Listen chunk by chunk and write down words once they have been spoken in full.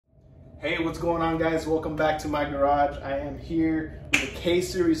Hey, what's going on, guys? Welcome back to my garage. I am here with a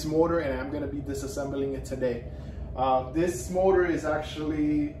K-series motor and I'm going to be disassembling it today. This motor is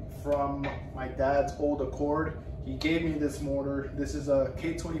actually from my dad's old Accord. He gave me this motor. This is a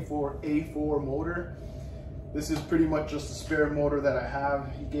K24 A4 motor. This is pretty much just a spare motor that I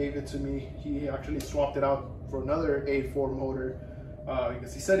have. He gave it to me. He actually swapped it out for another A4 motor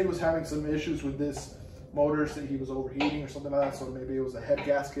because he said he was having some issues with this motor, said he was overheating or something like that, so maybe it was a head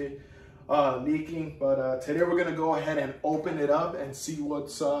gasket leaking. But today we're gonna go ahead and open it up and see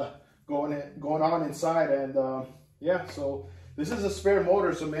what's going on inside. And yeah, so this is a spare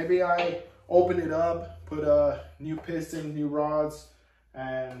motor, so maybe I open it up, put a new piston, new rods,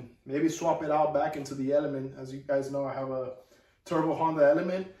 and maybe swap it out back into the Element. As you guys know, I have a turbo Honda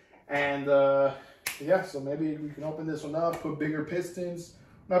Element, and yeah, so maybe we can open this one up, put bigger pistons,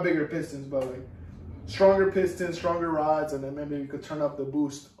 not bigger pistons, but like stronger pistons, stronger rods, and then maybe we could turn up the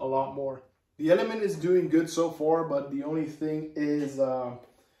boost a lot more. The Element is doing good so far, but the only thing is I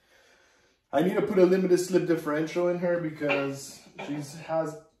need to put a limited slip differential in her because she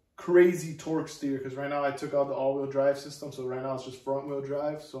has crazy torque steer, because right now I took out the all-wheel drive system, so right now it's just front-wheel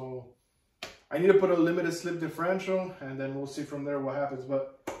drive. So I need to put a limited slip differential, and then we'll see from there what happens.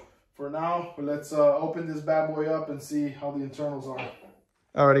 But for now, let's open this bad boy up and see how the internals are.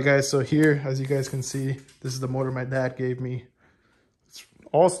 Alrighty guys, so here, as you guys can see, this is the motor my dad gave me. It's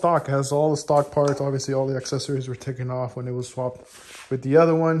all stock, it has all the stock parts. Obviously all the accessories were taken off when it was swapped with the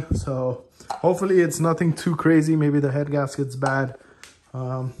other one. So hopefully it's nothing too crazy. Maybe the head gasket's bad.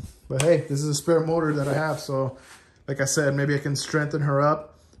 But hey, this is a spare motor that I have. So like I said, maybe I can strengthen her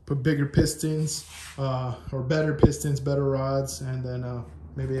up, put bigger pistons, or better pistons, better rods, and then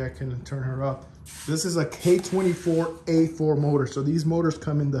maybe I can turn her up. This is a K24 A4 motor. So these motors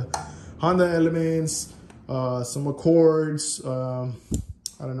come in the Honda Elements, some Accords, I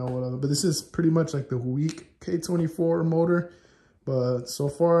don't know what other, but this is pretty much like the weak K24 motor. But so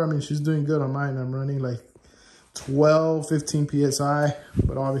far, I mean, she's doing good on mine. I'm running like 12, 15 PSI,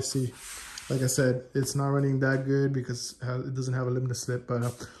 but obviously, like I said, it's not running that good because it doesn't have a limited slip. But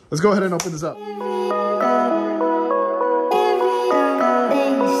let's go ahead and open this up.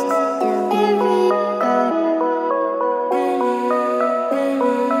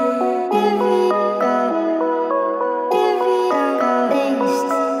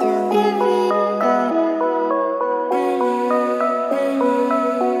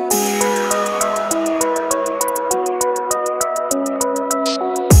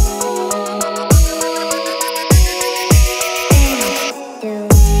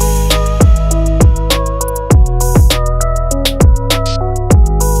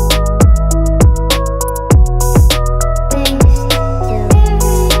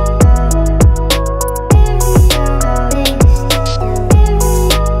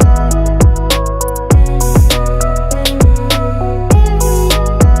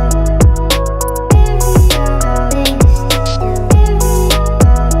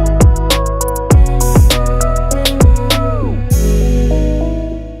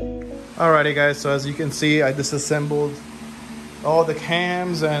 Alrighty guys, so as you can see, I disassembled all the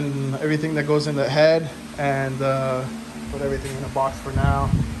cams and everything that goes in the head, and put everything in a box for now.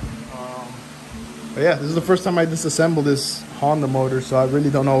 But yeah, this is the first time I disassemble this Honda motor, so I really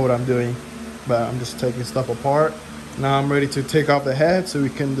don't know what I'm doing, but I'm just taking stuff apart. Now I'm ready to take off the head so we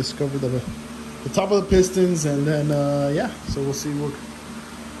can discover the top of the pistons, and then yeah, so we'll see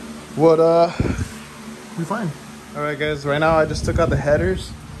what we find. Alright guys, right now I just took out the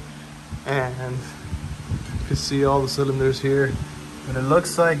headers, and you can see all the cylinders here, and it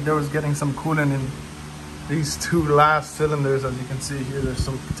looks like there was getting some coolant in these two last cylinders. As you can see here, there's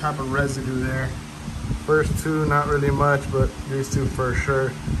some type of residue there. First two, not really much, but these two for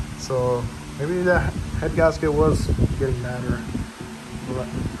sure. So maybe the head gasket was getting bad, or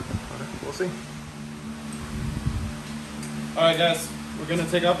we'll see. All right guys, we're gonna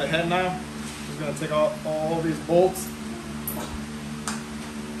take out the head now. We're gonna take out all these bolts.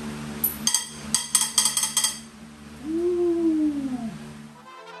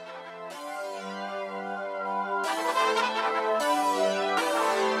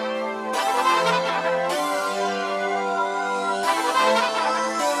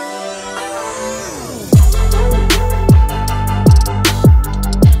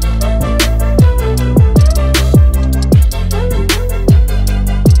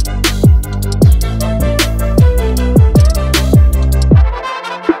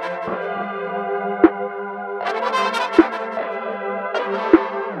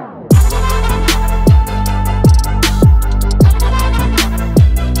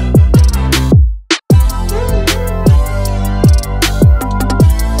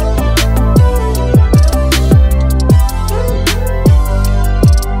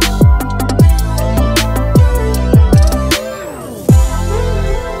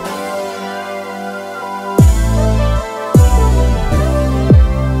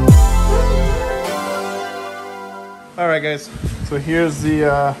 Alright guys, so here's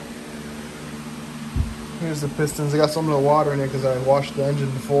the pistons. I got some of the water in it because I washed the engine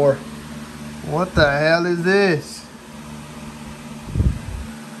before. What the hell is this?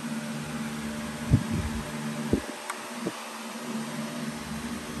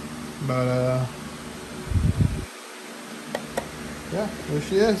 But yeah, there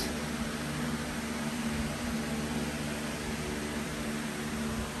she is.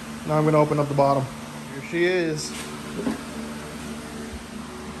 Now I'm gonna open up the bottom. Here she is.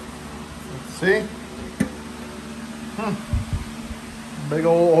 Let's see. Big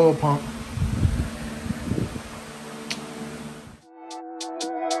old oil pump.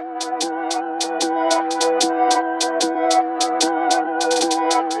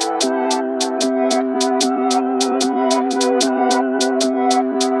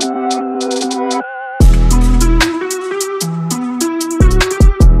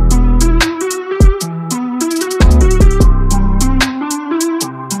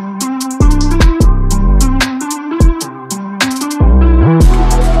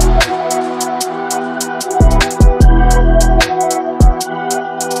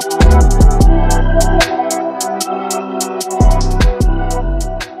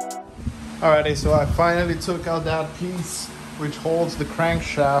 Alrighty, so I finally took out that piece which holds the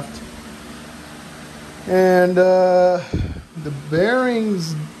crankshaft, and the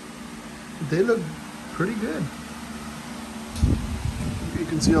bearings, they look pretty good. You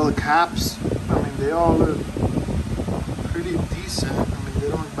can see all the caps. I mean, they all look pretty decent. I mean, they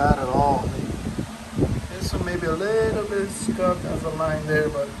don't look bad at all. There's some maybe a little bit scuffed as a line there,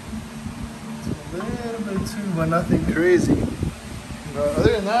 but it's a little bit too, but nothing crazy. But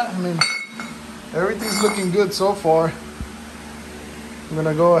other than that, I mean, everything's looking good so far. I'm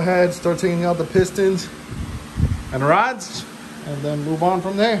gonna go ahead, start taking out the pistons and rods, and then move on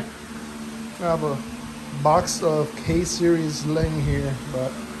from there. I have a box of K-series laying here,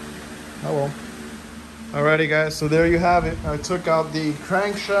 but oh well. Alrighty guys, so there you have it. I took out the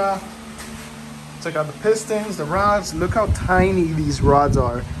crankshaft, took out the pistons, the rods. Look how tiny these rods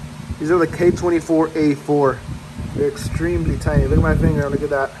are. These are the K24 A4. They're extremely tiny. Look at my finger, look at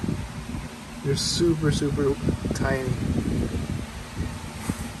that. They're super, super tiny.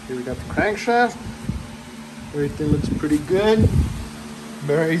 Here we got the crankshaft. Everything looks pretty good.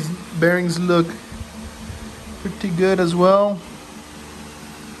 Bearings look pretty good as well.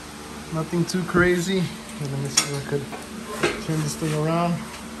 Nothing too crazy. Let me see if I could turn this thing around.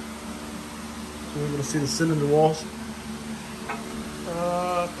 So we're gonna see the cylinder walls.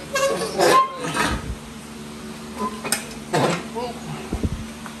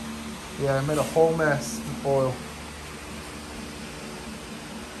 Yeah, I made a whole mess with oil.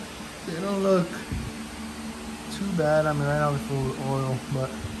 They don't look too bad. I mean, right now they're full of oil,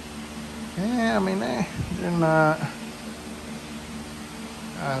 but yeah, I mean, they're not.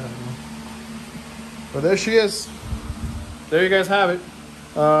 I don't know. But there she is. There you guys have it.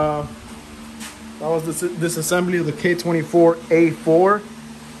 That was the disassembly of the K24 A4.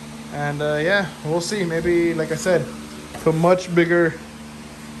 And yeah, we'll see. Maybe, like I said, put much bigger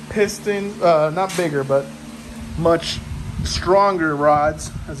pistons, not bigger, but much stronger rods.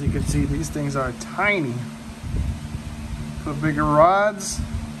 As you can see, these things are tiny. Put bigger rods,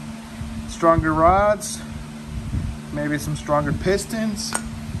 stronger rods, maybe some stronger pistons.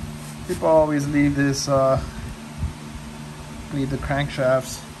 People always leave this, leave the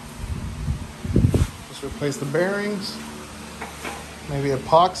crankshafts. Just replace the bearings. Maybe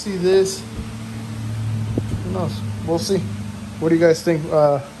epoxy this. Who knows? We'll see. What do you guys think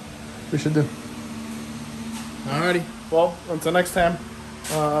we should do? Alrighty. Well, until next time.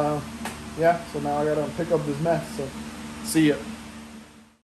 Yeah, so now I gotta pick up this mess. So, see ya.